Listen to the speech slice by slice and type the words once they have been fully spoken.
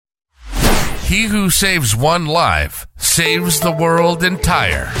He who saves one life saves the world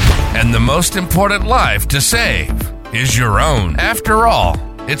entire. And the most important life to save is your own. After all,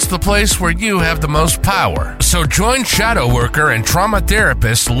 it's the place where you have the most power. So join shadow worker and trauma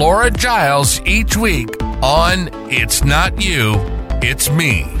therapist Laura Giles each week on It's Not You, It's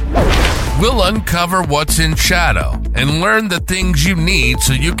Me. We'll uncover what's in shadow and learn the things you need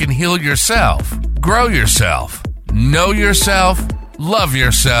so you can heal yourself, grow yourself, know yourself, love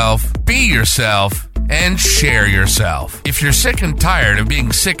yourself, be yourself, and share yourself. If you're sick and tired of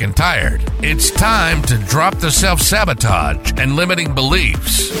being sick and tired, it's time to drop the self-sabotage and limiting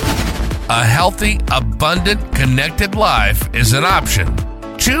beliefs. A healthy, abundant, connected life is an option.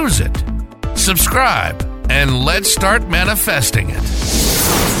 Choose it. Subscribe, and let's start manifesting it.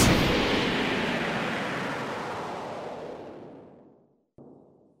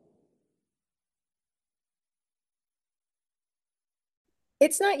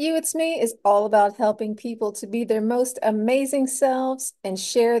 It's Not You, It's Me is all about helping people to be their most amazing selves and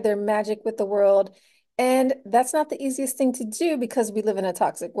share their magic with the world. And that's not the easiest thing to do because we live in a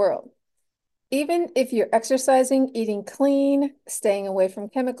toxic world. Even if you're exercising, eating clean, staying away from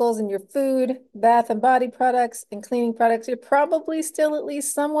chemicals in your food, bath and body products, and cleaning products, you're probably still at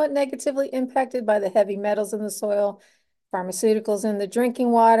least somewhat negatively impacted by the heavy metals in the soil, pharmaceuticals in the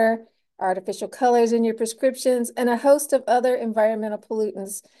drinking water, artificial colors in your prescriptions, and a host of other environmental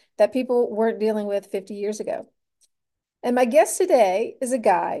pollutants that people weren't dealing with 50 years ago. And my guest today is a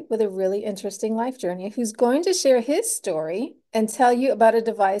guy with a really interesting life journey who's going to share his story and tell you about a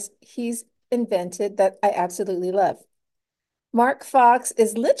device he's invented that I absolutely love. Mark Fox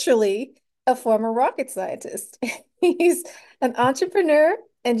is literally a former rocket scientist. He's an entrepreneur,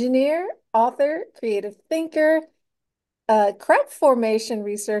 engineer, author, creative thinker, crop formation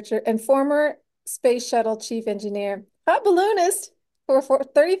researcher, and former space shuttle chief engineer, hot balloonist for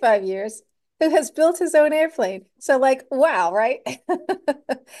 35 years, who has built his own airplane. So like, wow, right?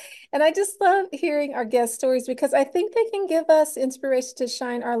 And I just love hearing our guest stories because I think they can give us inspiration to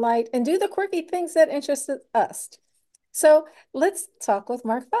shine our light and do the quirky things that interest us. So let's talk with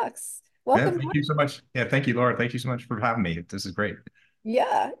Mark Fox. Welcome. Thank you so much. Yeah, thank you, Laura. Thank you so much for having me. This is great.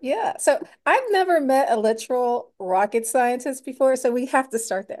 Yeah. So I've never met a literal rocket scientist before, so we have to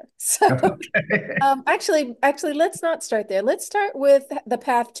start there. So Okay. actually, let's not start there. Let's start with the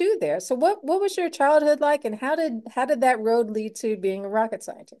path to there. So what was your childhood like, and how did that road lead to being a rocket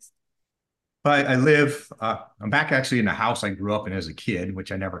scientist? I live, I'm back actually in the house I grew up in as a kid,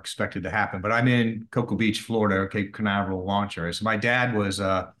 which I never expected to happen, but I'm in Cocoa Beach, Florida, Cape Canaveral launch area. So my dad was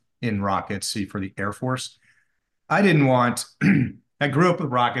in rockets for the Air Force. I didn't want, I grew up with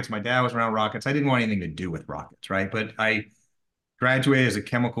rockets. My dad was around rockets. I didn't want anything to do with rockets, right? But I graduated as a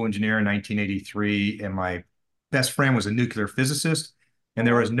chemical engineer in 1983, and my best friend was a nuclear physicist, and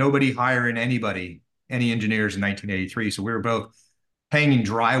there was nobody hiring any engineers in 1983. So we were both hanging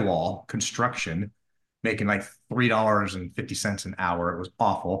drywall construction, making like $3.50 an hour. It was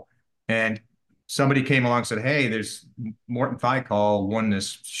awful. And somebody came along and said, hey, there's Morton Thiokol won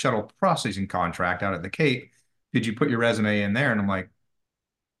this shuttle processing contract out at the Cape. Did you put your resume in there? And I'm like,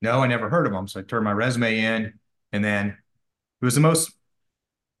 no, I never heard of them. So I turned my resume in, and then it was the most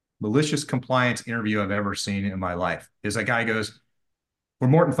malicious compliance interview I've ever seen in my life. Is that guy goes, we're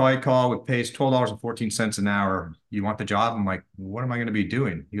Morton Thiokol, it pays $12.14 an hour. You want the job? I'm like, what am I going to be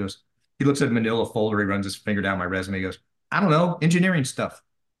doing? He goes, he looks at a manila folder, he runs his finger down my resume. He goes, I don't know, engineering stuff.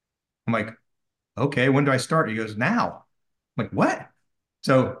 I'm like, okay, when do I start? He goes, now. I'm like, what?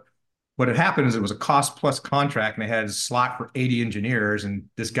 So what had happened is it was a cost plus contract, and they had a slot for 80 engineers. And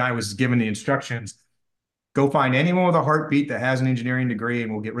this guy was given the instructions, go find anyone with a heartbeat that has an engineering degree,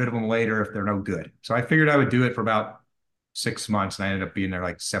 and we'll get rid of them later if they're no good. So I figured I would do it for about 6 months, and I ended up being there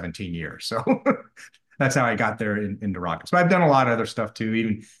like 17 years. So that's how I got there into rockets. But I've done a lot of other stuff too,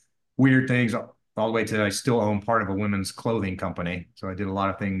 even weird things, all the way to I still own part of a women's clothing company. So I did a lot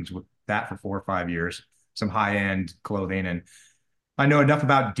of things with that for 4 or 5 years, some high-end clothing. And I know enough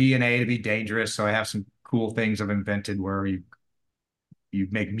about DNA to be dangerous. So I have some cool things I've invented where you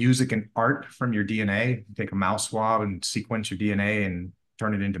make music and art from your DNA. You take a mouse swab and sequence your DNA and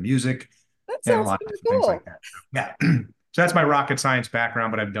turn it into music. That And a sounds lot pretty of things cool. like that. Yeah. So that's my rocket science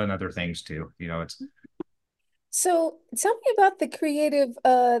background, but I've done other things too. It's So tell me about the creative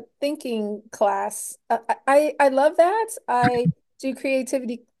thinking class. I love that. I do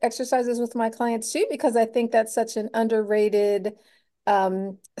creativity exercises with my clients too because I think that's such an underrated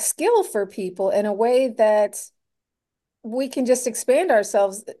skill for people in a way that we can just expand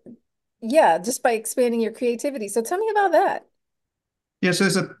ourselves. Yeah, just by expanding your creativity. So tell me about that. yeah. So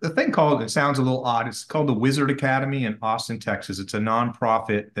there's a thing called, it sounds a little odd. It's called the Wizard Academy in Austin, Texas. It's a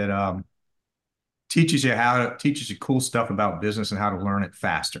nonprofit that teaches you cool stuff about business and how to learn it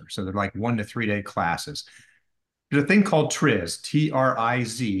faster. So they're like 1 to 3 day classes. There's a thing called TRIZ,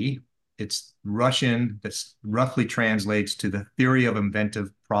 TRIZ. It's Russian. That's roughly translates to the theory of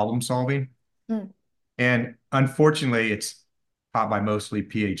inventive problem solving. Mm. And unfortunately, it's taught by mostly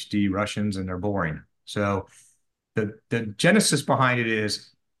PhD Russians, and they're boring. So the genesis behind it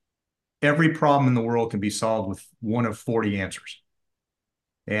is every problem in the world can be solved with one of 40 answers.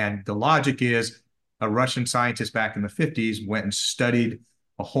 And the logic is a Russian scientist back in the 50s went and studied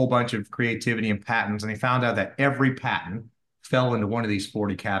a whole bunch of creativity and patents, and they found out that every patent fell into one of these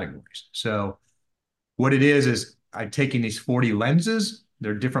 40 categories. So what it is I'm taking these 40 lenses.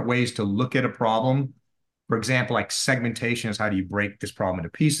 There are different ways to look at a problem. For example, like segmentation is how do you break this problem into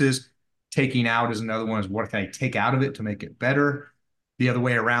pieces? Taking out is another one, is what can I take out of it to make it better? The other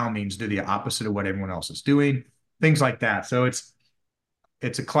way around means do the opposite of what everyone else is doing, things like that. So it's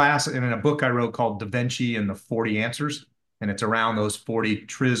a class and in a book I wrote called Da Vinci and the 40 Answers, and it's around those 40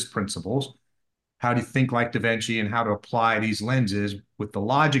 TRIZ principles. How do you think like Da Vinci and how to apply these lenses, with the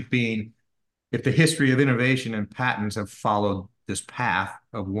logic being if the history of innovation and patents have followed this path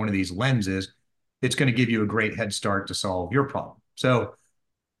of one of these lenses, it's going to give you a great head start to solve your problem. So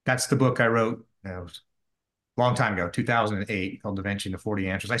that's the book I wrote a long time ago, 2008, called Da Vinci and the 40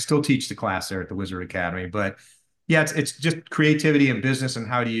 Answers. I still teach the class there at the Wizard Academy, but yeah, it's just creativity in business and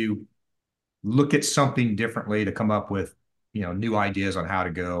how do you look at something differently to come up with, new ideas on how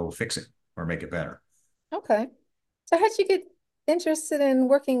to go fix it or make it better. Okay. So how'd you get interested in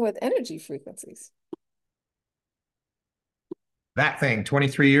working with energy frequencies? That thing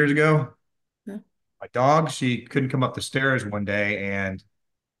 23 years ago, Huh. my dog, she couldn't come up the stairs one day and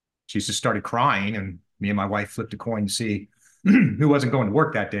she just started crying. And me and my wife flipped a coin to see who wasn't going to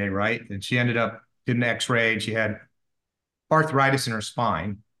work that day, right? And she ended up did an x-ray and she had arthritis in her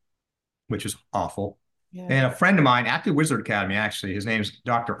spine, which is awful. Yeah. And a friend of mine at the Wizard Academy, actually, his name's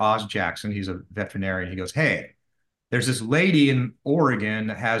Dr. Oz Jackson. He's a veterinarian. He goes, hey, there's this lady in Oregon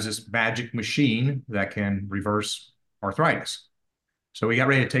that has this magic machine that can reverse arthritis. So we got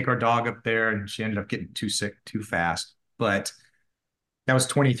ready to take our dog up there, and she ended up getting too sick too fast. But that was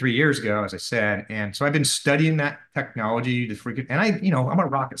 23 years ago, as I said. And so I've been studying that technology to freaking, and I'm a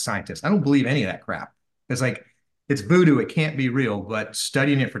rocket scientist. I don't believe any of that crap. It's like, it's voodoo. It can't be real. But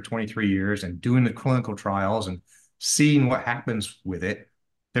studying it for 23 years and doing the clinical trials and seeing what happens with it,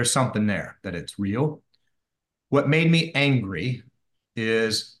 there's something there that it's real. What made me angry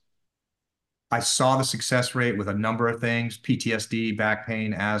is I saw the success rate with a number of things: PTSD, back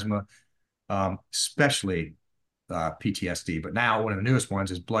pain, asthma, especially PTSD. But now one of the newest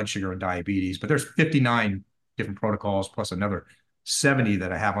ones is blood sugar and diabetes. But there's 59 different protocols plus another 70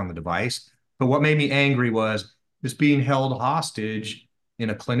 that I have on the device. But what made me angry was this being held hostage in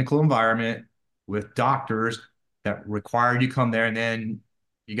a clinical environment with doctors that required you come there, and then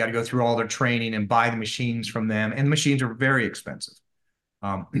you got to go through all their training and buy the machines from them. And the machines are very expensive.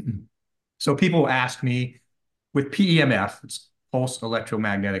 So people ask me, with PEMF, it's pulse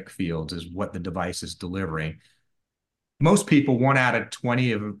electromagnetic fields, is what the device is delivering. Most people, 1 out of 20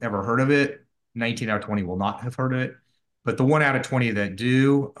 have ever heard of it. 19 out of 20 will not have heard of it. But the 1 out of 20 that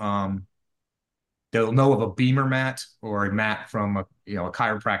do, they'll know of a BEMER mat or a mat from a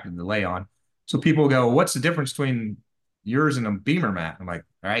chiropractor to lay on. So people go, what's the difference between yours and a BEMER mat? I'm like,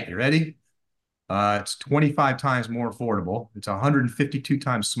 all right, you ready? It's 25 times more affordable. It's 152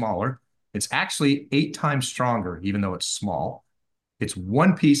 times smaller. It's actually 8 times stronger, even though it's small. It's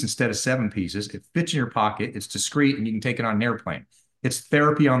one piece instead of 7 pieces. It fits in your pocket. It's discreet, and you can take it on an airplane. It's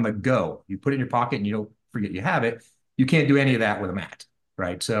therapy on the go. You put it in your pocket, and you don't forget you have it. You can't do any of that with a mat,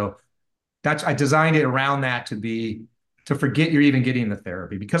 right? So I designed it around that to forget you're even getting the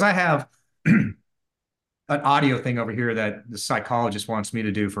therapy, because I have an audio thing over here that the psychologist wants me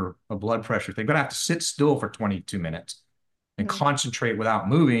to do for a blood pressure thing, but I have to sit still for 22 minutes and concentrate without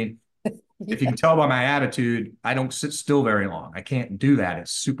moving. If you can tell by my attitude, I don't sit still very long. I can't do that.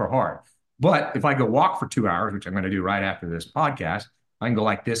 It's super hard. But if I go walk for 2 hours, which I'm going to do right after this podcast, I can go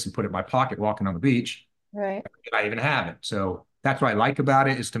like this and put it in my pocket walking on the beach. Right. I even have it. So that's what I like about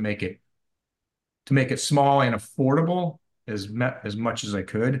it, is to make it small and affordable as much as I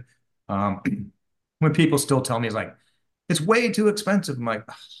could. When people still tell me it's way too expensive, I'm like,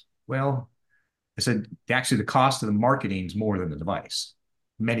 well, I said, actually the cost of the marketing is more than the device,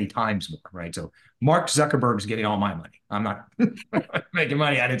 many times more, right? So Mark Zuckerberg's getting all my money. I'm not making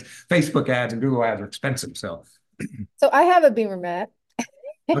money at it. Facebook ads and Google ads are expensive. So I have a BEMER mat.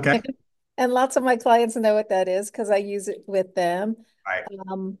 okay. And lots of my clients know what that is because I use it with them. Right.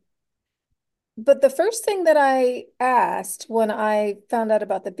 But the first thing that I asked when I found out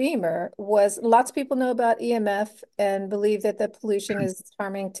about the Beamer was lots of people know about EMF and believe that the pollution is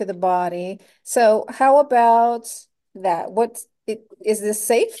harming to the body. So how about that? Is this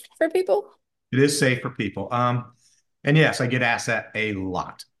safe for people? It is safe for people. And yes, I get asked that a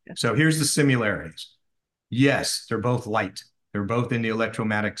lot. So here's the similarities. Yes, they're both light. They're both in the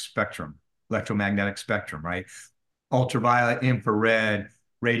electromagnetic spectrum, right? Ultraviolet, infrared,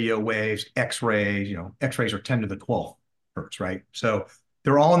 radio waves, X-rays, X-rays are 10 to the 12th hertz, right? So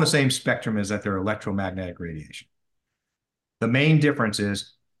they're all in the same spectrum as that they're electromagnetic radiation. The main difference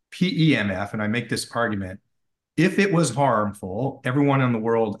is PEMF, and I make this argument, if it was harmful, everyone in the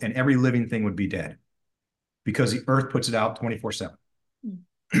world and every living thing would be dead because the earth puts it out 24/7.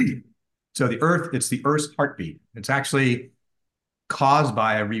 So it's the Earth's heartbeat. It's actually caused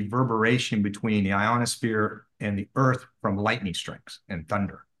by a reverberation between the ionosphere and the earth from lightning strikes and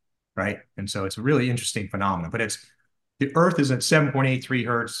thunder, right? And so it's a really interesting phenomenon. But the earth is at 7.83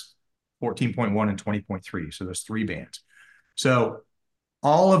 hertz, 14.1, and 20.3. So there's 3 bands. So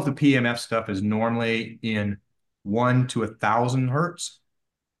all of the PMF stuff is normally in 1 to 1,000 hertz.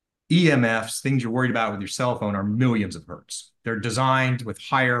 EMFs, things you're worried about with your cell phone, are millions of hertz. They're designed with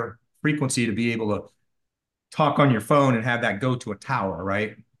higher frequency to be able to talk on your phone and have that go to a tower,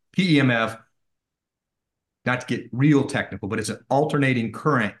 right? PEMF, not to get real technical, but it's an alternating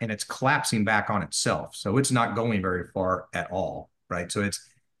current and it's collapsing back on itself. So it's not going very far at all, right? So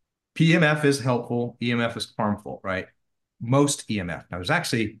PEMF is helpful, EMF is harmful, right? Most EMF. Now, there's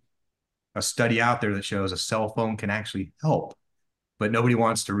actually a study out there that shows a cell phone can actually help, but nobody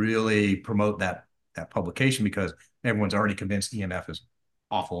wants to really promote that publication because everyone's already convinced EMF is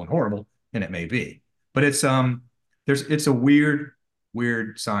awful and horrible, and it may be. But it's a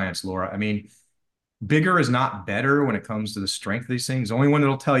weird science, Laura. I mean, bigger is not better when it comes to the strength of these things. The only one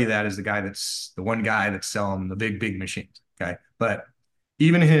that'll tell you that is the one guy that's selling the big machines. Okay. But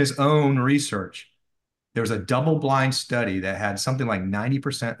even in his own research, there was a double-blind study that had something like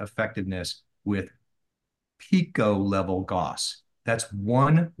 90% effectiveness with pico-level Gauss. That's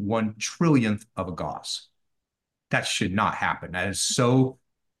 1/1 trillionth of a Gauss. That should not happen. That is so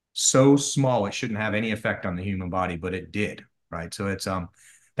small, it shouldn't have any effect on the human body, but it did, right? So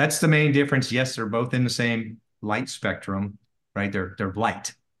that's the main difference. Yes, they're both in the same light spectrum, right? They're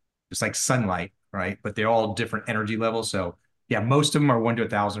light, just like sunlight, right? But they're all different energy levels. So yeah, most of them are 1 to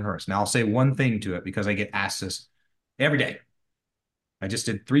 1,000 hertz. Now I'll say one thing to it because I get asked this every day. I just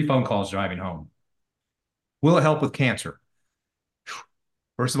did 3 phone calls driving home. Will it help with cancer?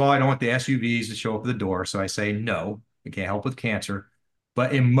 First of all, I don't want the SUVs to show up at the door. So I say, no, it can't help with cancer.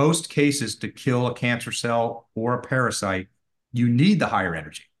 But in most cases, to kill a cancer cell or a parasite, you need the higher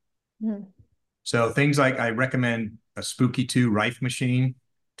energy. Mm. So things like I recommend a Spooky 2 Rife machine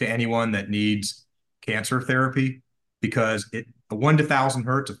to anyone that needs cancer therapy because a 1 to 1,000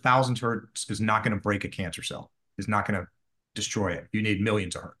 hertz, 1,000 hertz is not going to break a cancer cell. It's not going to destroy it. You need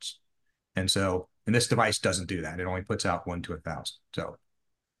millions of hertz. And this device doesn't do that. It only puts out 1 to 1,000. So.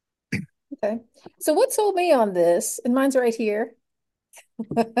 Okay. So what sold me on this, and mine's right here,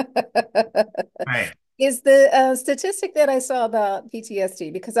 Right. is the statistic that I saw about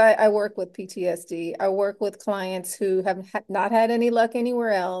PTSD, because I work with PTSD. I work with clients who have not had any luck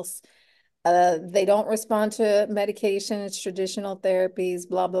anywhere else. They don't respond to medications, traditional therapies,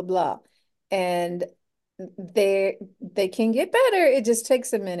 blah, blah, blah. And they can get better. It just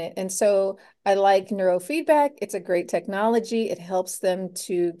takes a minute. And so I like neurofeedback. It's a great technology. It helps them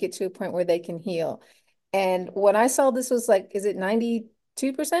to get to a point where they can heal. And when I saw this was like, is it 92%?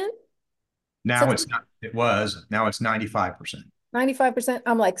 Now it's not, it was, now it's 95%. 95%.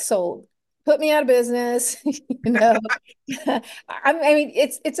 I'm like, sold. Put me out of business. I mean,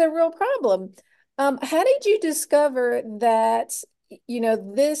 it's a real problem. How did you discover that,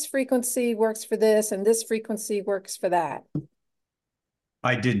 this frequency works for this and this frequency works for that?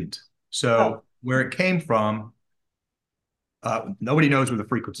 I didn't. So where it came from, nobody knows where the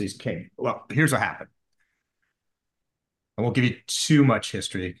frequencies came. Well, here's what happened. I won't give you too much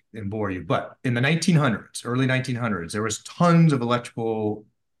history and bore you, but in the 1900s, early 1900s, there was tons of electrical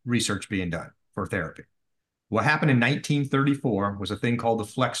research being done for therapy. What happened in 1934 was a thing called the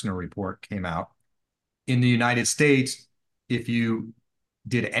Flexner Report came out. In the United States, if you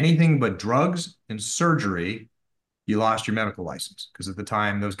did anything but drugs and surgery, you lost your medical license because at the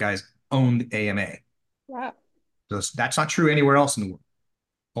time, those guys owned AMA. Wow. So that's not true anywhere else in the world,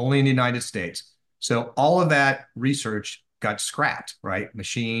 only in the United States. So all of that research got scrapped, right?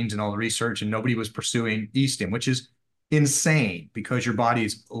 Machines and all the research, and nobody was pursuing eSTEM, which is insane because your body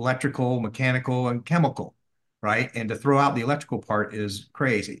is electrical, mechanical, and chemical, right? And to throw out the electrical part is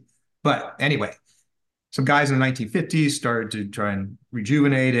crazy. But anyway, some guys in the 1950s started to try and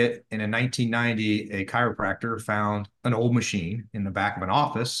rejuvenate it. And in 1990, a chiropractor found an old machine in the back of an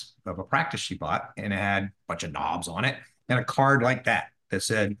office of a practice she bought, and it had a bunch of knobs on it and a card like that that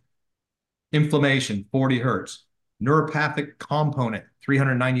said inflammation, 40 hertz, neuropathic component,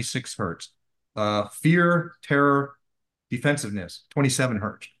 396 hertz, fear, terror, defensiveness, 27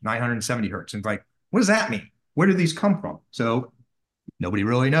 hertz, 970 hertz. And like, what does that mean? Where do these come from? So nobody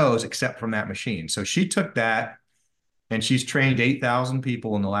really knows except from that machine. So she took that and she's trained 8,000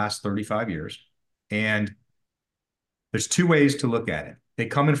 people in the last 35 years. And there's two ways to look at it. They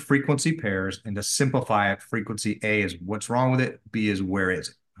come in frequency pairs, and to simplify it, frequency A is what's wrong with it, B is where is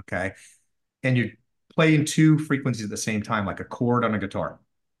it, okay? And you're playing two frequencies at the same time, like a chord on a guitar,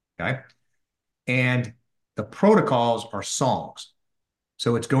 okay? And the protocols are songs.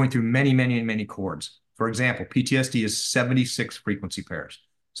 So it's going through many, many, many chords. For example, PTSD is 76 frequency pairs.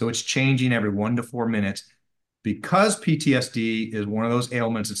 So it's changing every 1 to 4 minutes. Because PTSD is one of those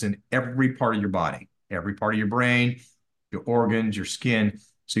ailments that's in every part of your body, every part of your brain, your organs, your skin.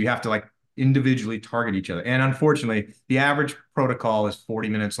 So you have to like individually target each other. And unfortunately, the average protocol is 40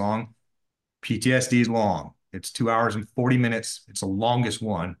 minutes long. PTSD is long. It's 2 hours and 40 minutes. It's the longest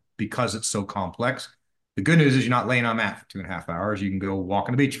one because it's so complex. The good news is you're not laying on a mat for 2.5 hours. You can go walk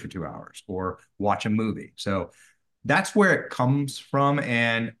on the beach for 2 hours or watch a movie. So that's where it comes from.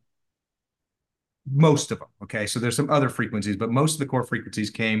 And most of them, okay? So there's some other frequencies, but most of the core frequencies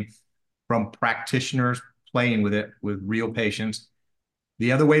came from practitioners playing with it with real patients.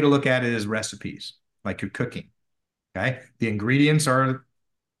 The other way to look at it is recipes, like you're cooking, okay? The ingredients are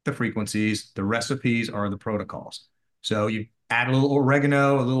the frequencies, the recipes are the protocols. So you add a little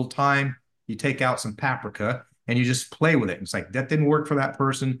oregano, a little thyme, you take out some paprika, and you just play with it. It's like, that didn't work for that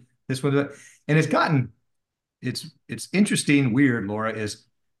person. This one, and it's interesting, weird, Laura, is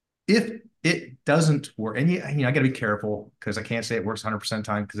if it doesn't work, and I got to be careful because I can't say it works 100% of the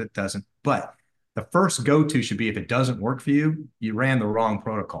time because it doesn't. But the first go-to should be, if it doesn't work for you, you ran the wrong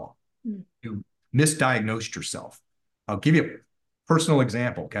protocol. You misdiagnosed yourself. I'll give you a personal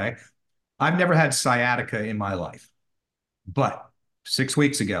example, okay? I've never had sciatica in my life, but 6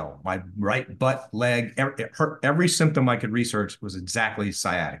 weeks ago, my right butt, leg, it hurt. Every symptom I could research was exactly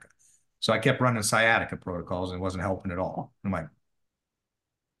sciatica. So I kept running sciatica protocols and it wasn't helping at all. I'm like,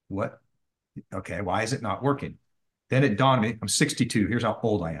 what? Okay, why is it not working? Then it dawned on me, I'm 62. Here's how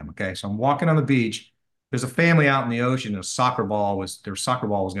old I am, okay? So I'm walking on the beach. There's a family out in the ocean, and their soccer ball was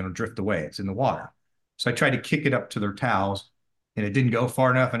going to drift away. It's in the water. So I tried to kick it up to their towels, and it didn't go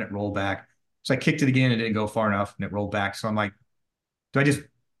far enough, and it rolled back. So I kicked it again, and it didn't go far enough, and it rolled back. So I'm like, do I just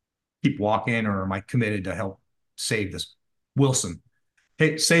keep walking, or am I committed to help save this Wilson?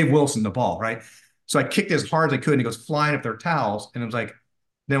 Hey, save Wilson, the ball, right? So I kicked as hard as I could, and it goes flying up their towels, and it was like,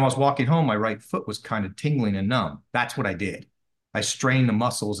 then when I was walking home, my right foot was kind of tingling and numb. That's what I did. I strained the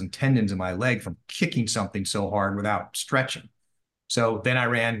muscles and tendons in my leg from kicking something so hard without stretching. So then I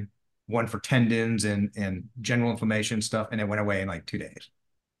ran one for tendons and general inflammation stuff, and it went away in like 2 days.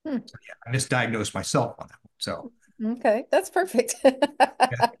 So yeah, I misdiagnosed myself on that one. So Okay, that's perfect.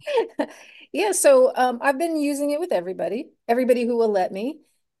 yeah. Yeah, so I've been using it with everybody who will let me.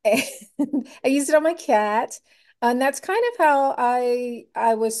 And I used it on my cat, and that's kind of how I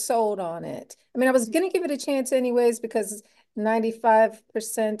was sold on it. I mean, I was gonna give it a chance anyways because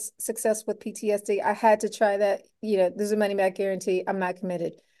 95% success with PTSD. I had to try that. There's a money back guarantee. I'm not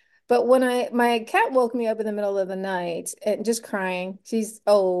committed. But when my cat woke me up in the middle of the night and just crying, she's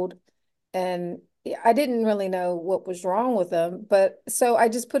old, and I didn't really know what was wrong with him, but so I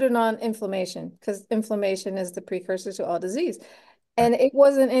just put it on inflammation because inflammation is the precursor to all disease. And it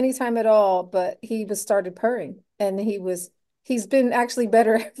wasn't any time at all, but he was started purring, and he's been actually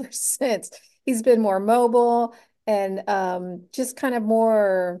better ever since. He's been more mobile and just kind of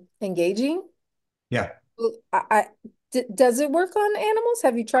more engaging. Yeah. Does it work on animals?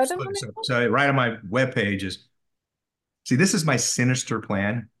 Have you tried them on Absolutely. animals? So right on my webpage is, see, this is my sinister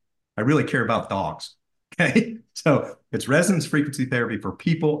plan. I really care about dogs. Okay. So it's resonance frequency therapy for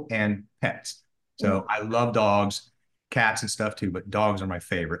people and pets. So I love dogs, cats and stuff too, but dogs are my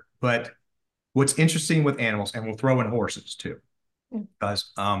favorite. But what's interesting with animals, and we'll throw in horses too,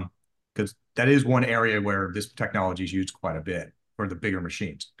 because that is one area where this technology is used quite a bit for the bigger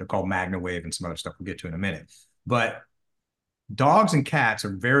machines. They're called MagnaWave and some other stuff we'll get to in a minute. But dogs and cats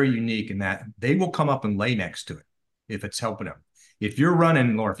are very unique in that they will come up and lay next to it if it's helping them. If you're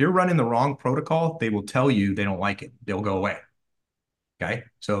running the wrong protocol, they will tell you they don't like it. They'll go away. Okay.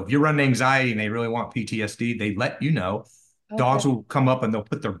 So if you're running anxiety and they really want PTSD, they let you know. Okay. Dogs will come up and they'll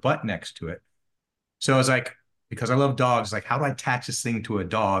put their butt next to it. So it's like, because I love dogs. Like, how do I attach this thing to a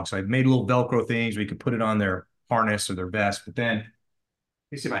dog? So I made little Velcro things where you could put it on their harness or their vest. But then, let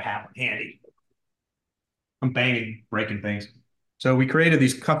me see if I have one handy. I'm banging, breaking things. So we created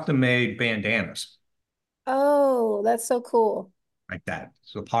these custom made bandanas Oh, that's so cool. like that.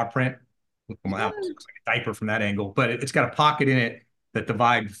 So paw print, look them out. It Yeah. looks like a diaper from that angle, but it's got a pocket in it that the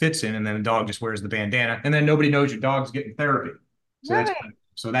vibe fits in, and then the dog just wears the bandana, and then nobody knows your dog's getting therapy. So that's Right.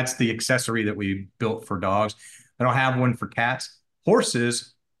 so that's the accessory that we built for dogs. I don't have one for cats.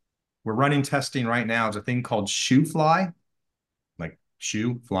 Horses, we're running testing right now. Is a thing called shoe fly, like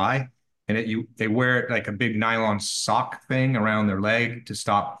shoe fly, and they wear it like a big nylon sock thing around their leg to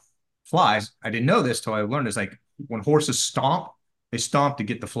stop flies. I didn't know this till I learned. It's like when horses stomp, they stomp to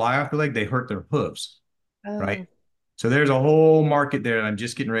get the fly off their leg. They hurt their hooves, right? Oh, So there's a whole market there that I'm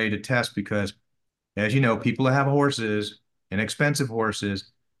just getting ready to test because, as you know, people that have horses and expensive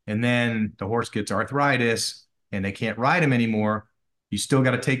horses, and then the horse gets arthritis and they can't ride them anymore. You still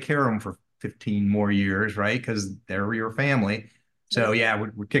got to take care of them for 15 more years, right? Because they're your family. So yeah. yeah,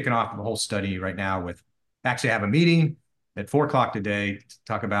 we're kicking off the whole study right now with actually have a meeting at 4 o'clock today to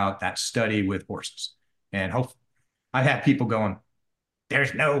talk about that study with horses. And hope I have people going,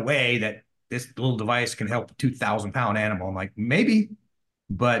 there's no way that this little device can help a 2,000 pound animal. I'm like, maybe,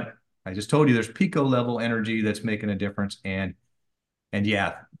 but I just told you there's pico level energy that's making a difference. And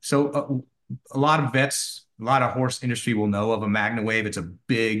yeah, so a lot of vets, a lot of horse industry will know of a MagnaWave. It's a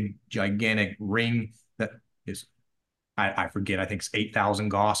big, gigantic ring that is, I forget, I think it's 8,000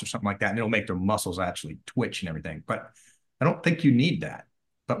 Gauss or something like that. And it'll make their muscles actually twitch and everything. But I don't think you need that,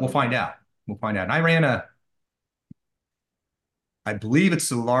 but we'll find out. We'll find out. And I believe it's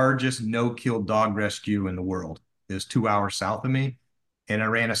the largest no-kill dog rescue in the world. It's 2 hours south of me. And I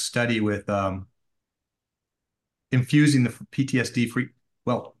ran a study with infusing the PTSD free.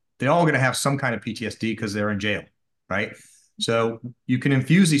 Well, they're all going to have some kind of PTSD because they're in jail, right? So you can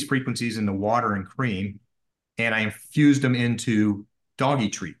infuse these frequencies into water and cream. And I infused them into doggy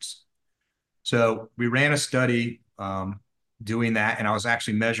treats. So we ran a study doing that. And I was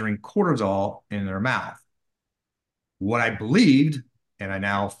actually measuring cortisol in their mouth. What I believed, and I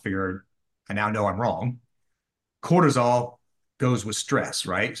now know I'm wrong. Cortisol goes with stress,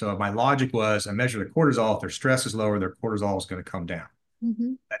 right? So my logic was I measure the cortisol. If their stress is lower, their cortisol is going to come down.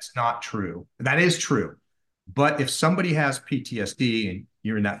 Mhm. That's not true. That is true. But if somebody has PTSD and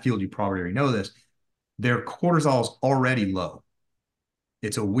you're in that field, you probably already know this, their cortisol is already low.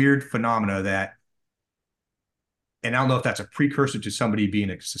 It's a weird phenomena that, and I don't know if that's a precursor to somebody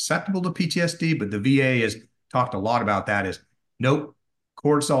being susceptible to PTSD, but the VA has talked a lot about that is nope,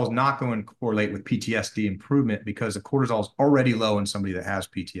 cortisol is not going to correlate with PTSD improvement because the cortisol is already low in somebody that has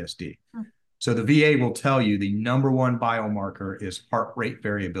PTSD. Hmm. So the VA will tell you the number one biomarker is heart rate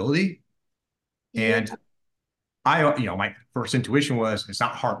variability. Yeah. And my first intuition was it's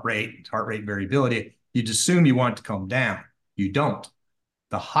not heart rate, it's heart rate variability. You'd assume you want it to come down. You don't.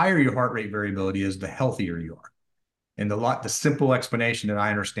 The higher your heart rate variability is, the healthier you are. And the simple explanation that I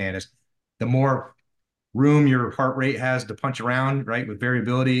understand is the more room your heart rate has to punch around, right, with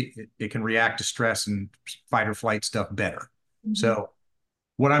variability, it can react to stress and fight or flight stuff better. Mhm. So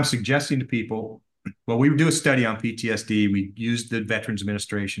what I'm suggesting to people, well, we do a study on PTSD. We use the Veterans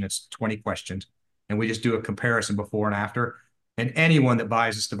Administration. It's 20 questions. And we just do a comparison before and after. And anyone that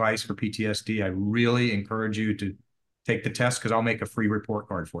buys this device for PTSD, I really encourage you to take the test because I'll make a free report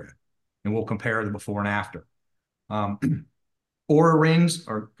card for you. And we'll compare the before and after. Aura rings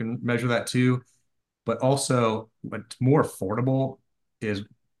can measure that too. But also what's more affordable is,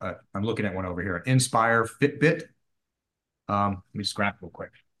 I'm looking at one over here, Inspire Fitbit. Let me just grab it real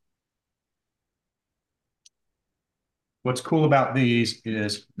quick. What's cool about these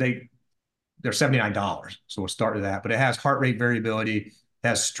is they're $79. So we'll start with that, but it has heart rate variability,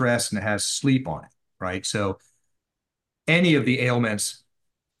 has stress, and it has sleep on it, right? So any of the ailments,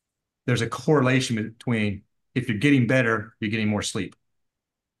 there's a correlation between if you're getting better, you're getting more sleep,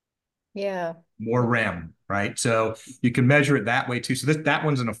 Yeah. more REM, right? So you can measure it that way too. So that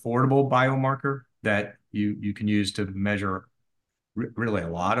one's an affordable biomarker that you can use to measure really a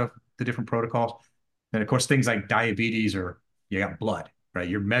lot of the different protocols. And of course, things like diabetes or you got blood, right?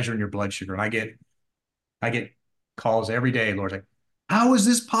 You're measuring your blood sugar. And I get calls every day. Laura's like, how is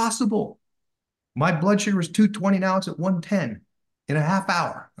this possible? My blood sugar is 220. Now it's at 110 in a half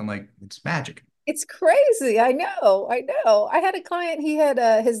hour. I'm like, it's magic. It's crazy. I know. I know. I had a client, he had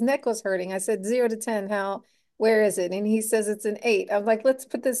his neck was hurting. I said 0 to 10, where is it? And he says it's an 8. I'm like, let's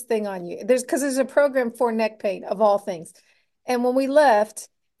put this thing on you. There's a program for neck pain of all things. And when we left,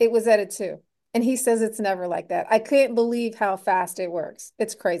 it was at a 2. And he says it's never like that. I couldn't believe how fast it works.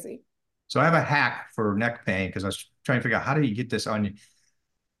 It's crazy. So I have a hack for neck pain because I was trying to figure out how do you get this on you.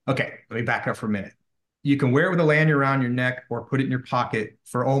 Okay, let me back up for a minute. You can wear it with a lanyard around your neck or put it in your pocket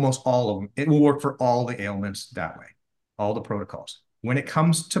for almost all of them. It will work for all the ailments that way, all the protocols. When it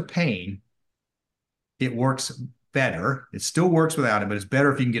comes to pain, it works better. It still works without it, but it's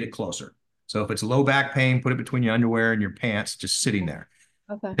better if you can get it closer. So if it's low back pain, put it between your underwear and your pants, just sitting there.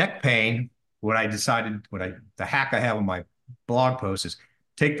 Okay. Neck pain, the hack I have on my blog post is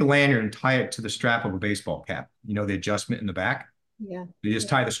take the lanyard and tie it to the strap of a baseball cap. You know, the adjustment in the back. Yeah. You just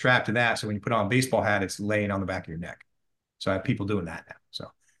tie the strap to that. So when you put on a baseball hat, it's laying on the back of your neck. So I have people doing that now.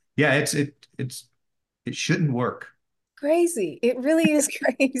 So yeah, it shouldn't work. Crazy. It really is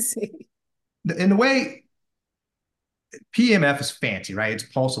crazy. In the way PEMF is fancy, right? It's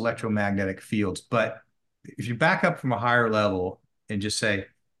pulse electromagnetic fields. But if you back up from a higher level and just say,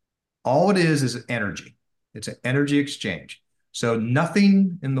 all it is energy. It's an energy exchange. So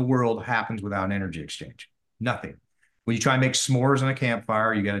nothing in the world happens without energy exchange. Nothing. When you try and make s'mores on a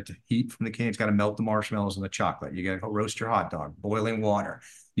campfire, you got to heat from the can. It's got to melt the marshmallows and the chocolate. You got to roast your hot dog, boiling water.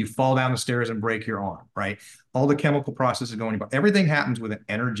 You fall down the stairs and break your arm, right? All the chemical processes going on. Everything happens with an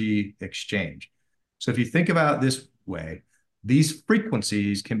energy exchange. So if you think about it this way, these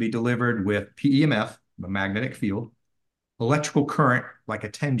frequencies can be delivered with PEMF, the magnetic field, electrical current, like a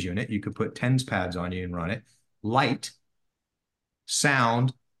TENS unit. You could put TENS pads on you and run it, light,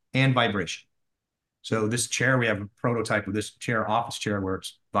 sound, and vibration. So this chair, we have a prototype of this chair, office chair, where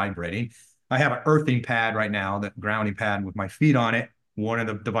it's vibrating. I have an earthing pad right now, that grounding pad with my feet on it. One of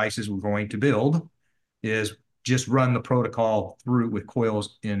the devices we're going to build is just run the protocol through with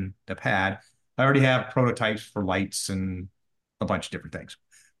coils in the pad. I already have prototypes for lights and a bunch of different things,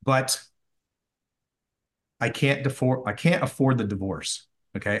 but I can't afford the divorce.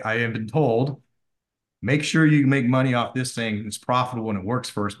 Okay. I have been told, make sure you make money off this thing. It's profitable and it works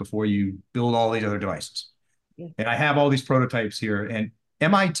first before you build all these other devices. Yeah. And I have all these prototypes here. And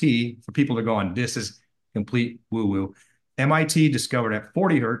MIT, for people to go on, this is complete woo-woo. MIT discovered at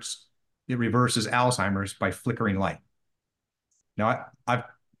 40 hertz, it reverses Alzheimer's by flickering light. Now, I've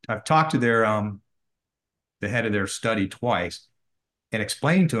talked to the head of their study twice and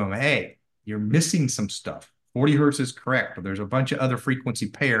explained to him, hey, you're missing some stuff. 40 hertz is correct, but there's a bunch of other frequency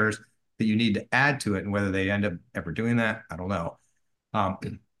pairs that you need to add to it. And whether they end up ever doing that, I don't know.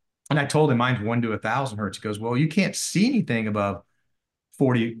 And I told him mine's 1 to 1,000 hertz. He goes, well, you can't see anything above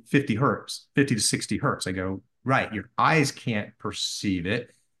 40, 50 hertz, 50 to 60 hertz. I go, right, your eyes can't perceive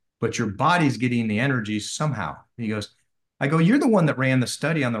it, but your body's getting the energy somehow. And he goes, I go, you're the one that ran the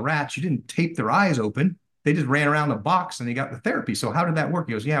study on the rats. You didn't tape their eyes open. They just ran around the box and they got the therapy. So how did that work?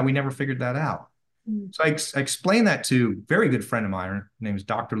 He goes, yeah, we never figured that out. So I explained that to a very good friend of mine. Her name is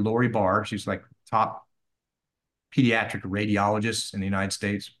Dr. Lori Barr. She's like top pediatric radiologist in the United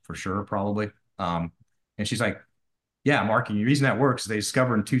States, for sure, probably. And she's like, yeah, Mark, and the reason that works is they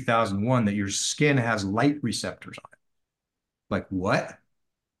discovered in 2001 that your skin has light receptors on it. Like, what?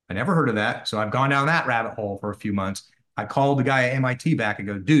 I never heard of that. So I've gone down that rabbit hole for a few months. I called the guy at MIT back and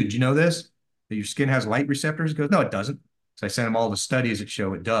go, dude, do you know this? That your skin has light receptors? He goes, no, it doesn't. So I sent him all the studies that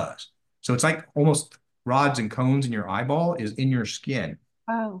show it does. So it's like almost rods and cones in your eyeball is in your skin.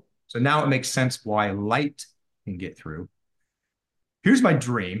 Wow. So now it makes sense why light can get through. Here's my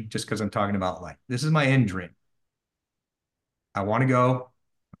dream, just because I'm talking about light. This is my end dream. I want to go.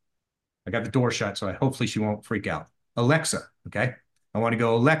 I got the door shut, so hopefully she won't freak out. Alexa, okay? I want to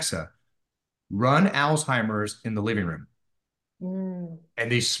go, Alexa, run Alzheimer's in the living room.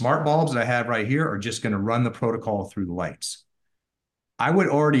 And these smart bulbs that I have right here are just going to run the protocol through the lights. I would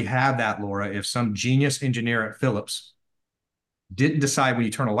already have that, Laura, if some genius engineer at Philips didn't decide when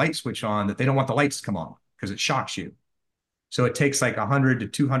you turn a light switch on that they don't want the lights to come on because it shocks you. So it takes like 100 to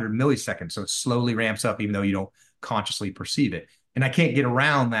 200 milliseconds. So it slowly ramps up even though you don't consciously perceive it. And I can't get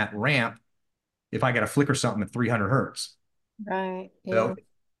around that ramp if I got to flicker something at 300 hertz. Right. Yeah. So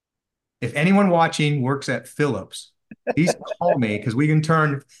if anyone watching works at Philips, please call me because we can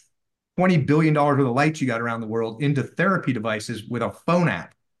turn $20 billion worth of lights you got around the world into therapy devices with a phone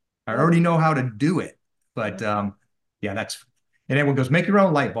app. I already know how to do it, but yeah, that's, and everyone goes, make your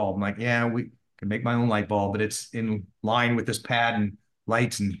own light bulb. I'm like, yeah, we can make my own light bulb, but it's in line with this pad and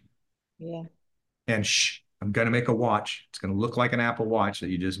lights and, yeah. And I'm going to make a watch. It's going to look like an Apple Watch that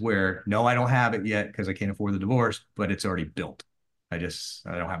you just wear. No, I don't have it yet because I can't afford the divorce, but it's already built. I don't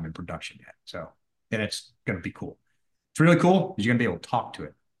have it in production yet. So, and it's going to be cool. It's really cool because you're going to be able to talk to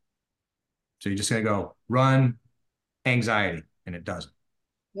it. So you're just going to go run anxiety, and it doesn't.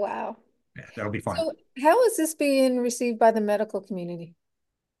 Wow. Yeah, that'll be fun. So how is this being received by the medical community?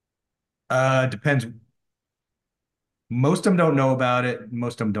 Depends. Most of them don't know about it.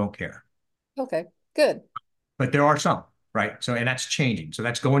 Most of them don't care. Okay, good. But there are some, right? So, and that's changing. So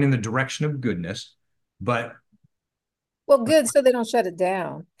that's going in the direction of goodness. But, Well, good, so they don't shut it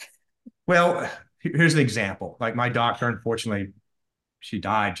down. well, here's an example. Like my doctor, unfortunately, she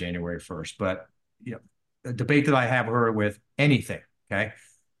died January 1st, but you know, a debate that I have her with anything, okay?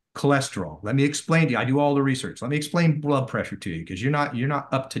 Cholesterol. Let me explain to you. I do all the research. Let me explain blood pressure to you because you're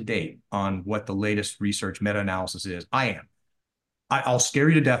not up to date on what the latest research meta-analysis is. I am. I'll scare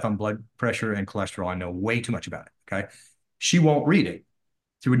you to death on blood pressure and cholesterol. I know way too much about it. Okay. She won't read it.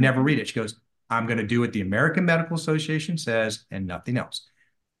 She would never read it. She goes, I'm going to do what the American Medical Association says and nothing else.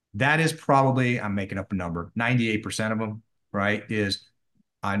 That is probably, I'm making up a number, 98% of them, right? Is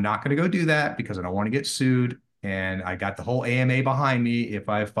I'm not going to go do that because I don't want to get sued. And I got the whole AMA behind me if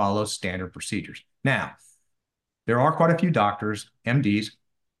I follow standard procedures. Now, there are quite a few doctors, MDs,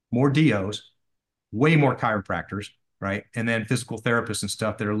 more DOs, way more chiropractors, right? And then physical therapists and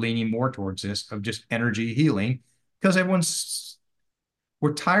stuff that are leaning more towards this of just energy healing because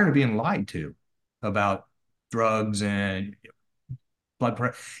we're tired of being lied to about drugs and blood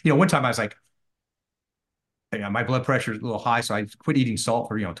pressure. One time I was like, my blood pressure is a little high, so I quit eating salt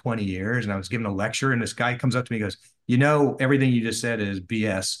for 20 years. And I was giving a lecture, and this guy comes up to me and goes, everything you just said is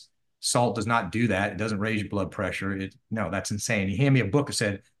BS. Salt does not do that. It doesn't raise your blood pressure. No, that's insane. He handed me a book that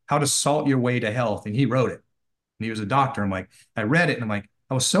said How to Salt Your Way to Health, and he wrote it. And he was a doctor. I'm like, I read it, and I'm like,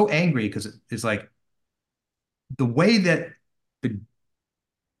 I was so angry because it's like the way that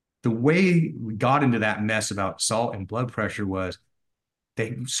the way we got into that mess about salt and blood pressure was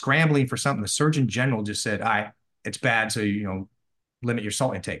they scrambling for something. The Surgeon General just said, it's bad, so limit your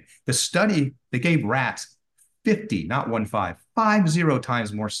salt intake. The study, they gave rats 50, not 50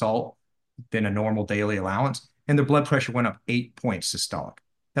 times more salt than a normal daily allowance, and their blood pressure went up 8 points systolic.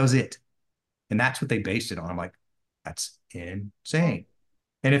 That was it. And that's what they based it on. I'm like, that's insane.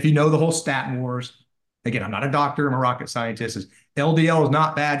 And if you know the whole statin wars, again, I'm not a doctor, I'm a rocket scientist, is LDL is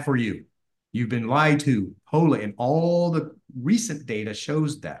not bad for you. You've been lied to totally. And all the recent data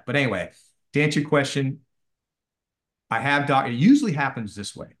shows that. But anyway, to answer your question, it usually happens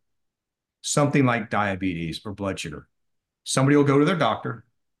this way. Something like diabetes or blood sugar. Somebody will go to their doctor.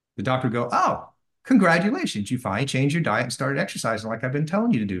 The doctor will go, oh, congratulations. You finally changed your diet and started exercising like I've been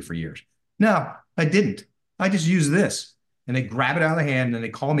telling you to do for years. No, I didn't. I just used this. And they grab it out of the hand and then they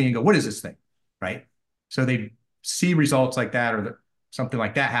call me and go, what is this thing? Right? So they see results like that or something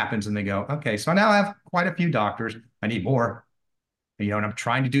like that happens and they go, okay, so now I have quite a few doctors. I need more. And I'm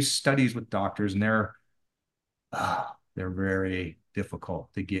trying to do studies with doctors and they're very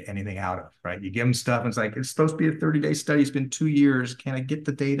difficult to get anything out of, right? You give them stuff and it's like, it's supposed to be a 30-day study. It's been 2 years. Can I get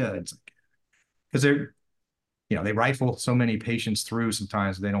the data? It's like, because they rifle so many patients through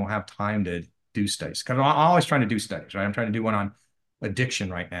sometimes they don't have time to do studies. Because I'm always trying to do studies, right? I'm trying to do one on addiction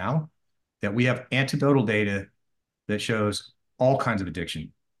right now that we have anecdotal data that shows all kinds of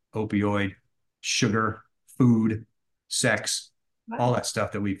addiction, opioid, sugar, food, sex, all that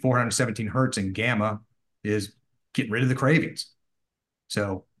stuff that 417 hertz and gamma is getting rid of the cravings.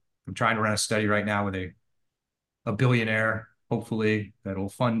 So I'm trying to run a study right now with a billionaire, hopefully that'll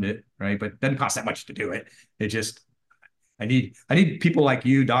fund it, right? But it doesn't cost that much to do it. It just, I need people like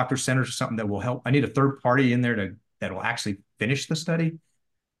you, doctor centers or something that will help. I need a third party in there that will actually finish the study.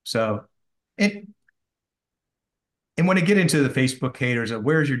 So, and when I get into the Facebook haters of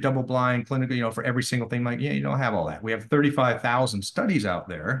where's your double blind clinical, for every single thing, like, yeah, you don't have all that. We have 35,000 studies out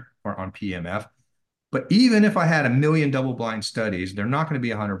there or on PMF. But even if I had 1 million double-blind studies, they're not going to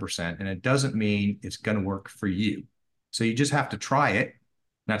be 100%, and it doesn't mean it's going to work for you. So you just have to try it.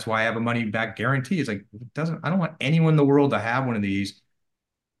 And that's why I have a money-back guarantee. It's like, I don't want anyone in the world to have one of these,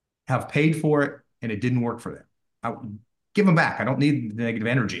 have paid for it, and it didn't work for them. I give them back. I don't need the negative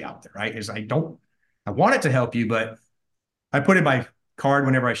energy out there, right? I want it to help you, but I put it by card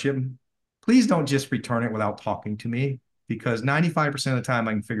whenever I ship them. Please don't just return it without talking to me because 95% of the time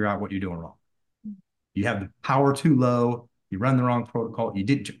I can figure out what you're doing wrong. You have the power too low. You run the wrong protocol. You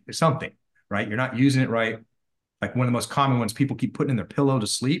did something, right? You're not using it right. Like one of the most common ones, people keep putting in their pillow to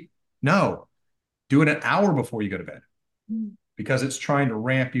sleep. No, do it an hour before you go to bed because it's trying to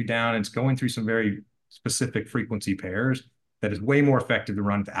ramp you down. It's going through some very specific frequency pairs that is way more effective to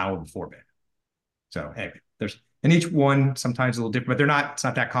run the hour before bed. So, hey, and each one sometimes a little different, but it's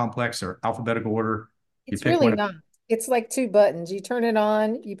not that complex or alphabetical order. It's really not. It's like 2 buttons. You turn it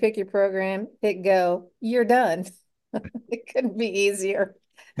on, you pick your program, hit go, you're done. It couldn't be easier.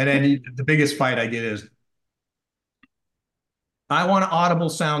 And then the biggest fight I get is, I want an audible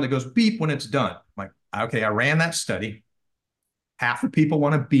sound that goes beep when it's done. I'm like, okay, I ran that study. Half the people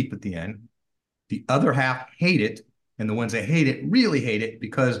want to beep at the end. The other half hate it. And the ones that hate it really hate it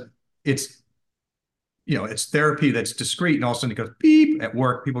because it's it's therapy that's discreet, and all of a sudden it goes beep at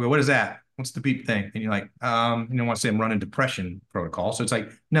work. People go, "What is that? What's the beep thing?" And you're like, you don't want to say I'm running depression protocol. So it's like,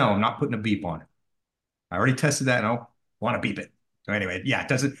 no, I'm not putting a beep on it. I already tested that and I don't want to beep it. So anyway, yeah, it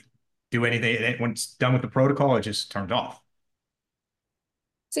doesn't do anything. When it's done with the protocol, it just turns off.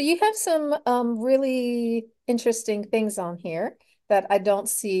 So you have some really interesting things on here that I don't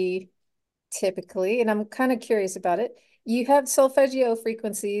see typically, and I'm kind of curious about it. You have solfeggio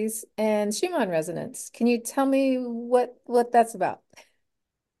frequencies and Schumann resonance. Can you tell me what that's about?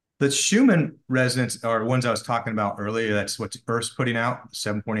 The Schumann resonance are ones I was talking about earlier. That's what Earth's putting out,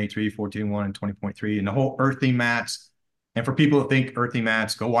 7.83, 14.1, and 20.3, and the whole earthing mats. And for people that think earthing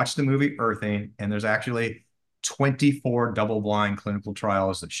mats, go watch the movie Earthing, and there's actually 24 double-blind clinical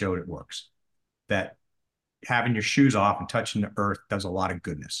trials that showed it works. That having your shoes off and touching the earth does a lot of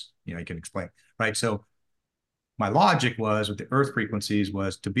goodness. You can explain, right? So my logic was with the earth frequencies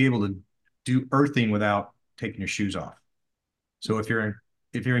was to be able to do earthing without taking your shoes off. So if you're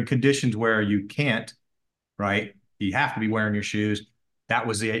in conditions where you can't, right, you have to be wearing your shoes. That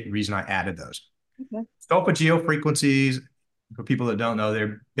was the reason I added those. Okay. Solfeggio frequencies, for people that don't know,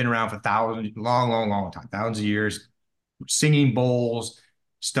 they've been around for long time, thousands of years. Singing bowls,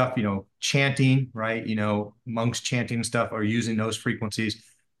 stuff, chanting, right? Monks chanting and stuff are using those frequencies.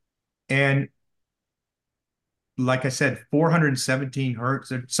 And like I said, 417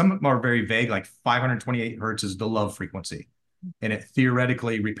 hertz, some of them are very vague, like 528 hertz is the love frequency, and it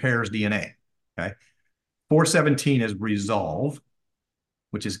theoretically repairs DNA, okay? 417 is resolve,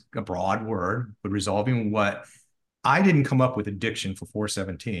 which is a broad word, but resolving what? I didn't come up with addiction for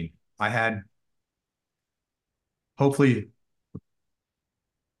 417. I had, hopefully,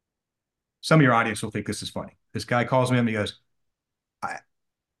 some of your audience will think this is funny. This guy calls me up and he goes,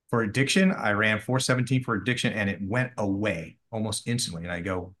 for addiction, I ran 417 for addiction and it went away almost instantly. And I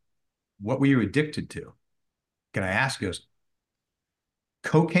go, what were you addicted to? Can I ask? He goes,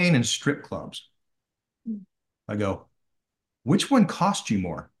 cocaine and strip clubs. I go, which one cost you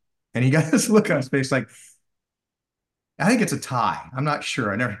more? And he got this look on his face like, I think it's a tie. I'm not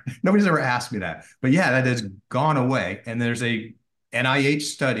sure. Nobody's ever asked me that. But yeah, that has gone away. And there's a NIH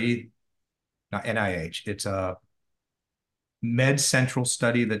study, not NIH, it's a MedCentral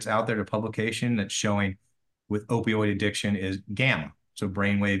study that's out there, a publication that's showing with opioid addiction is gamma. So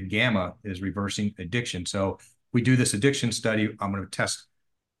brainwave gamma is reversing addiction. So we do this addiction study. I'm going to test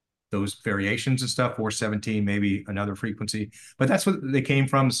those variations and stuff, 417, maybe another frequency. But that's what they came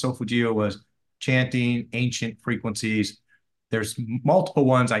from. The solfeggio was chanting, ancient frequencies. There's multiple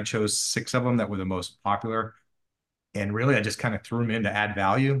ones. I chose 6 of them that were the most popular. And really, I just kind of threw them in to add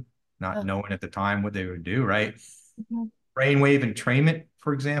value, not knowing at the time what they would do, right? Mm-hmm. Brainwave entrainment,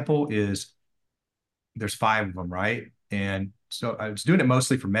 for example, there's 5 of them, right? And so I was doing it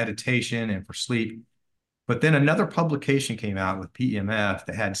mostly for meditation and for sleep. But then another publication came out with PEMF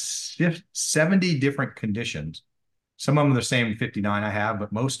that had 70 different conditions. Some of them are the same 59 I have,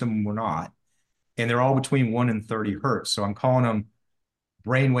 but most of them were not. And they're all between 1 and 30 hertz. So I'm calling them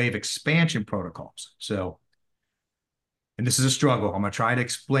brainwave expansion protocols. So, and this is a struggle. I'm going to try to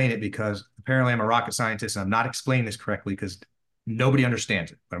explain it because apparently I'm a rocket scientist and I'm not explaining this correctly because nobody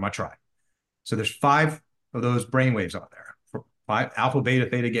understands it, but I'm going to try. So there's 5 of those brainwaves out there, 5 alpha, beta,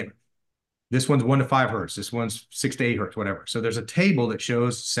 theta, gamma. This one's 1 to 5 hertz. This one's 6 to 8 hertz, whatever. So there's a table that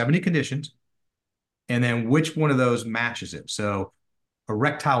shows 70 conditions and then which one of those matches it. So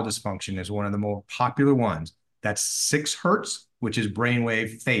erectile dysfunction is one of the more popular ones. That's 6 hertz, which is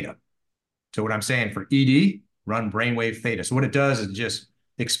brainwave theta. So what I'm saying for ED, run brainwave theta. So what it does is it just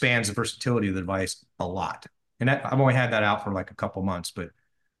expands the versatility of the device a lot. And I've only had that out for like a couple months, but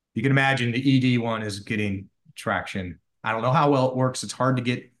you can imagine the ED one is getting traction. I don't know how well it works. It's hard to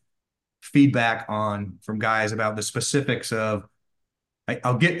get feedback from guys about the specifics of,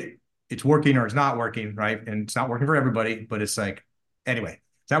 I'll get it's working or it's not working, right? And it's not working for everybody, but it's like, anyway,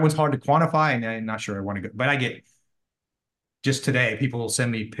 that one's hard to quantify and I'm not sure I want to go, but I get just today, people will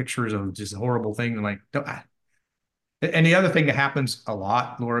send me pictures of just horrible things. I'm like, and the other thing that happens a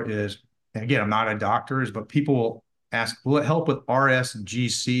lot, Laura, is, and again, I'm not a doctor, but people will ask, will it help with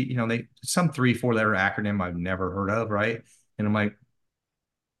RSGC? Some 3-4 letter acronym I've never heard of, right? And I'm like,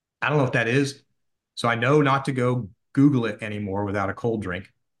 I don't know if that is. So I know not to go Google it anymore without a cold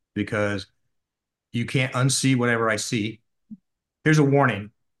drink because you can't unsee whatever I see. Here's a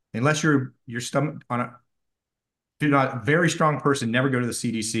warning. Unless your stomach if you're not a very strong person, never go to the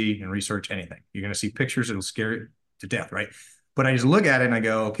CDC and research anything. You're going to see pictures. It'll scare you to death, right? But I just look at it and I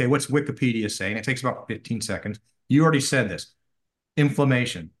go, okay, what's Wikipedia saying? It takes about 15 seconds. You already said this.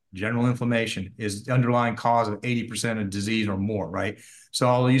 Inflammation, general inflammation is the underlying cause of 80% of disease or more, right? So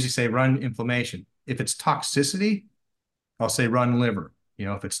I'll usually say run inflammation. if it's toxicity, I'll say run liver. You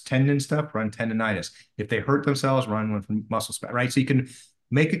know, if it's tendon stuff, run tendonitis. If they hurt themselves, run with muscle spasm, right? So you can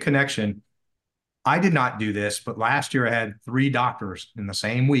make a connection. I did not do this, but last year I had 3 doctors in the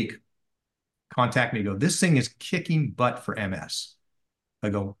same week contact me, go, this thing is kicking butt for MS. I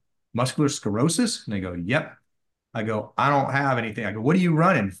go, muscular sclerosis? And they go, yep. I go, I don't have anything. I go, what are you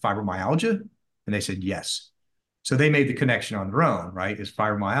running? Fibromyalgia? And they said, yes. So they made the connection on their own, right? Is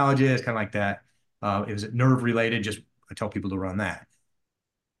fibromyalgia, it's kind of like that. Is it nerve related? Just I tell people to run that.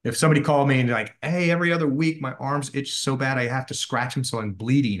 If somebody called me and like, hey, every other week my arms itch so bad I have to scratch them so I'm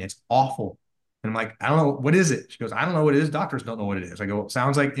bleeding. It's awful. And I'm like, I don't know, what is it? She goes, I don't know what it is. Doctors don't know what it is. I go, it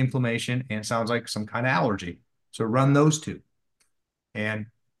sounds like inflammation and it sounds like some kind of allergy. So run those 2. And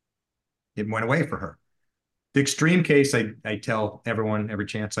it went away for her. The extreme case, I tell everyone every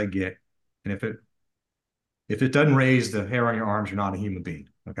chance I get. And if it doesn't raise the hair on your arms, you're not a human being.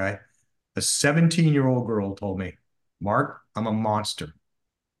 Okay. A 17-year-old girl told me, Mark, I'm a monster.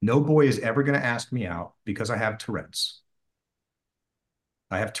 No boy is ever going to ask me out because I have Tourette's.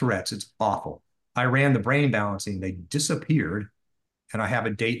 I have Tourette's. It's awful. I ran the brain balancing. They disappeared. And I have a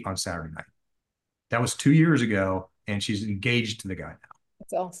date on Saturday night. That was 2 years ago. And she's engaged to the guy now.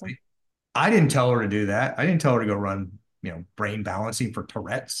 That's awesome. I didn't tell her to do that. I didn't tell her to go run, brain balancing for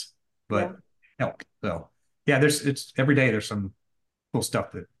Tourette's, but help. So yeah, it's every day there's some cool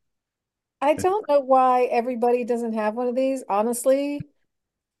stuff that. I don't know why everybody doesn't have one of these, honestly.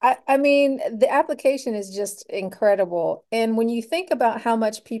 I mean, the application is just incredible. And when you think about how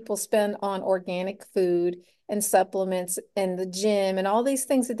much people spend on organic food and supplements and the gym and all these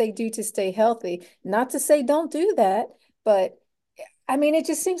things that they do to stay healthy, not to say don't do that, but I mean, it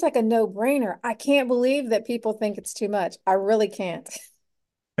just seems like a no-brainer. I can't believe that people think it's too much. I really can't.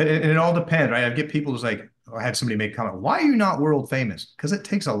 And it all depends, right? I get people who's like, I had somebody make a comment, why are you not world famous? Because it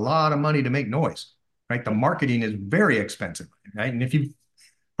takes a lot of money to make noise, right? The marketing is very expensive, right? And if you've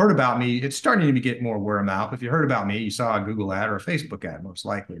heard about me, it's starting to get more word of mouth. If you heard about me, you saw a Google ad or a Facebook ad, most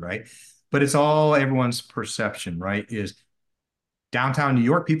likely, right? But it's all everyone's perception, right? Is downtown New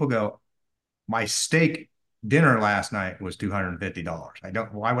York, people go, my steak dinner last night was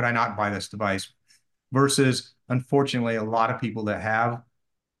 $250. Why would I not buy this device? Versus, unfortunately, a lot of people that have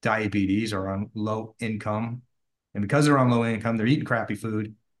diabetes are on low income. And because they're on low income, they're eating crappy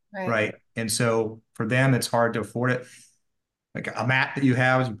food, right? And so for them, it's hard to afford it. Like a mat that you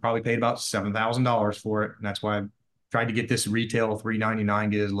have, you probably paid about $7,000 for it. And that's why I've tried to get this retail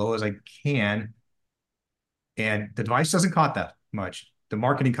 $399, get as low as I can. And the device doesn't cost that much. The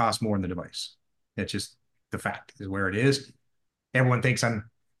marketing costs more than the device. It's just the fact is where it is. Everyone thinks when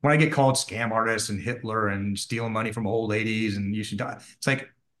I get called scam artist and Hitler and stealing money from old ladies and you should die. It's like,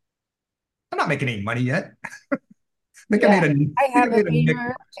 I'm not making any money yet. I have a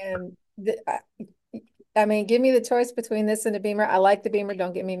Beamer and I mean, give me the choice between this and a Beamer. I like the Beamer.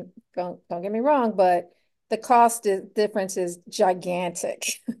 Don't get me wrong, but the cost difference is gigantic.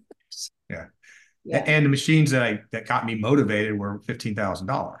 Yeah. And the machines that got me motivated were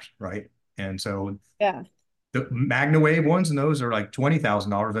 $15,000, right? And so the MagnaWave ones and those are like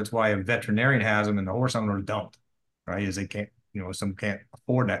 $20,000. That's why a veterinarian has them and the horse owners don't, right? Is they can't, some can't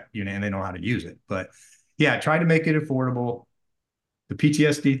afford that unit and they know how to use it. But yeah, try to make it affordable. The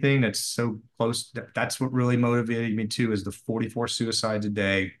PTSD thing that's so close, that's what really motivated me too, is the 44 suicides a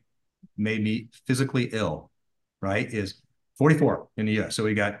day made me physically ill, right? Is 44 in the US. So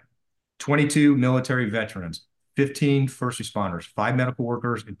we got 22 military veterans, 15 first responders, 5 medical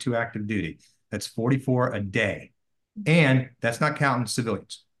workers, and 2 active duty. That's 44 a day. And that's not counting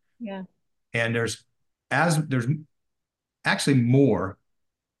civilians. Yeah. And there's actually more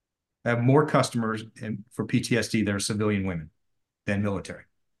customers for PTSD that are civilian women than military.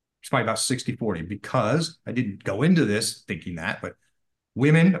 It's probably about 60-40 because I didn't go into this thinking that, but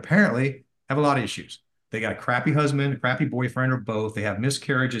women apparently have a lot of issues. They got a crappy husband, a crappy boyfriend, or both. They have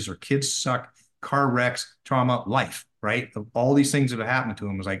miscarriages, or kids suck, car wrecks, trauma, life, right? All these things that have happened to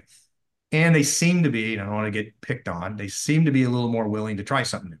them was like, and they seem to be, and I don't want to get picked on, they seem to be a little more willing to try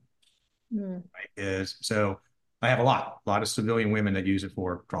something new. Right? So I have a lot of civilian women that use it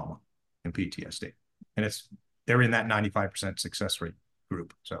for trauma and PTSD. And they're in that 95% success rate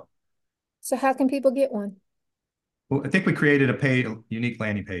group. So how can people get one? Well, I think we created a unique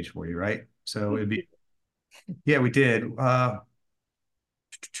landing page for you, right? So it'd be, yeah, we did. I'll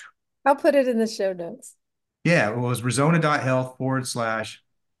put it in the show notes. Yeah, it was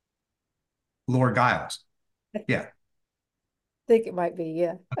Rezona.health/Laura Giles. Yeah. I think it might be,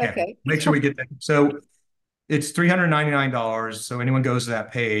 yeah. Okay. Make sure we get that. So it's $399. So anyone goes to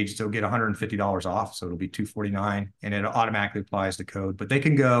that page, they'll get $150 off. So it'll be $249 and it automatically applies the code. But they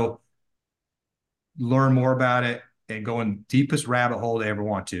can go learn more about it and go in deepest rabbit hole they ever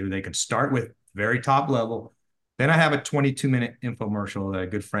want to. They can start with very top level. Then I have a 22-minute infomercial that a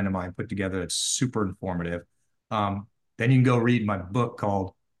good friend of mine put together that's super informative. Then you can go read my book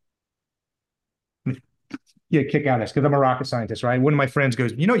called kick out of this because I'm a rocket scientist, right? One of my friends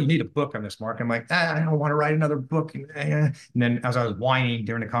goes, you need a book on this, Mark. I'm like, I don't want to write another book. And then as I was whining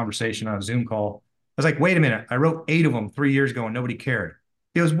during the conversation on a Zoom call, I was like, wait a minute. I wrote 8 of them 3 years ago and nobody cared.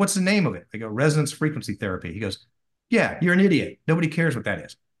 He goes, what's the name of it? I go, resonance frequency therapy. He goes, yeah, you're an idiot. Nobody cares what that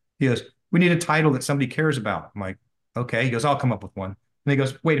is. He goes, we need a title that somebody cares about. I'm like, okay. He goes, I'll come up with one. And he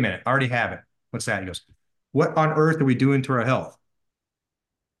goes, wait a minute. I already have it. What's that? He goes, what on earth are we doing to our health?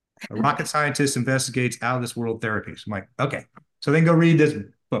 A rocket scientist investigates out of this world therapies. I'm like, okay. So then go read this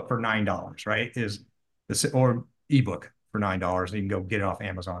book for $9, right? Or ebook for $9. And you can go get it off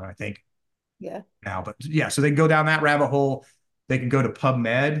Amazon, I think. Yeah. Now, but yeah, so they can go down that rabbit hole. They can go to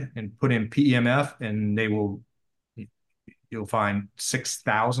PubMed and put in PEMF, and you'll find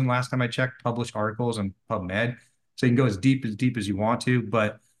 6,000 last time I checked published articles on PubMed. So you can go as deep as you want to,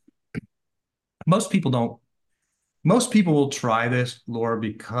 but most people don't. Most people will try this, Laura,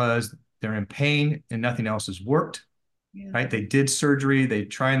 because they're in pain and nothing else has worked, right? They did surgery, they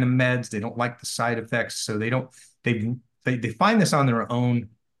trying the meds, they don't like the side effects. So they find this on their own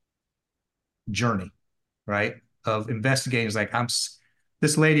journey, right? Of investigating. It's like,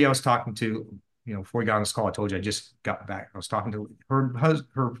 this lady I was talking to, before we got on this call, I told you I just got back. I was talking to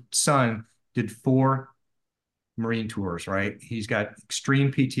her son did 4 Marine tours, right? He's got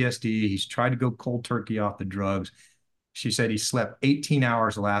extreme PTSD. He's tried to go cold turkey off the drugs. She said he slept 18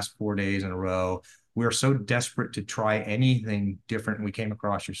 hours the last 4 days in a row. We were so desperate to try anything different. And we came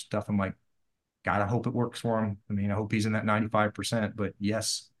across your stuff. I'm like, God, I hope it works for him. I mean, I hope he's in that 95%, but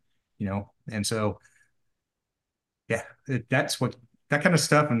yes, and so, yeah, that kind of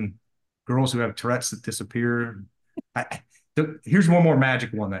stuff. And girls who have Tourette's that disappear. Here's one more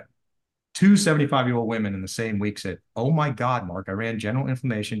magic one that 2 75-year-old women in the same week said, oh my God, Mark, I ran general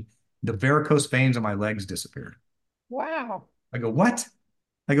inflammation. The varicose veins on my legs disappeared. Wow. I go, what?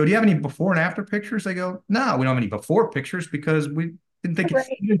 I go, do you have any before and after pictures? They go, no, we don't have any before pictures because we didn't think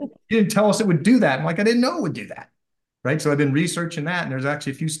you didn't tell us it would do that. I'm like, I didn't know it would do that. Right. So I've been researching that. And there's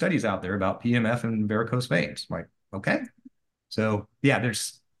actually a few studies out there about PMF and varicose veins. I'm like, okay. So yeah,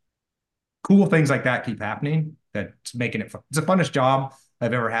 there's cool things like that keep happening. That's making it fun. It's the funnest job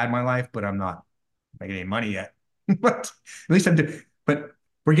I've ever had in my life, but I'm not making any money yet. But at least I'm doing, but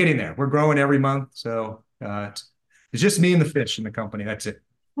we're getting there. We're growing every month. So it's just me and the fish in the company. That's it.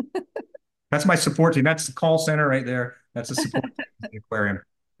 That's my support team. That's the call center right there. That's the support team in the aquarium.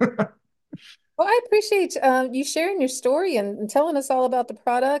 Well, I appreciate you sharing your story and telling us all about the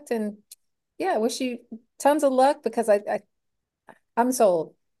product. And yeah, I wish you tons of luck because I'm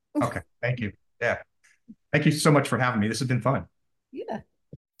sold. Okay. Thank you. Yeah. Thank you so much for having me. This has been fun. Yeah.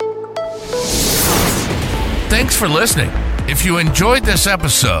 Thanks for listening. If you enjoyed this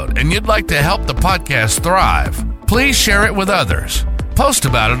episode and you'd like to help the podcast thrive, please share it with others, post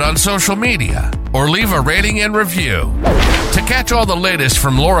about it on social media, or leave a rating and review. To catch all the latest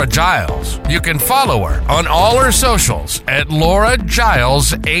from Laura Giles, you can follow her on all her socials at Laura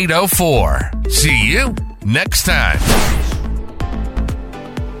Giles 804. See you next time.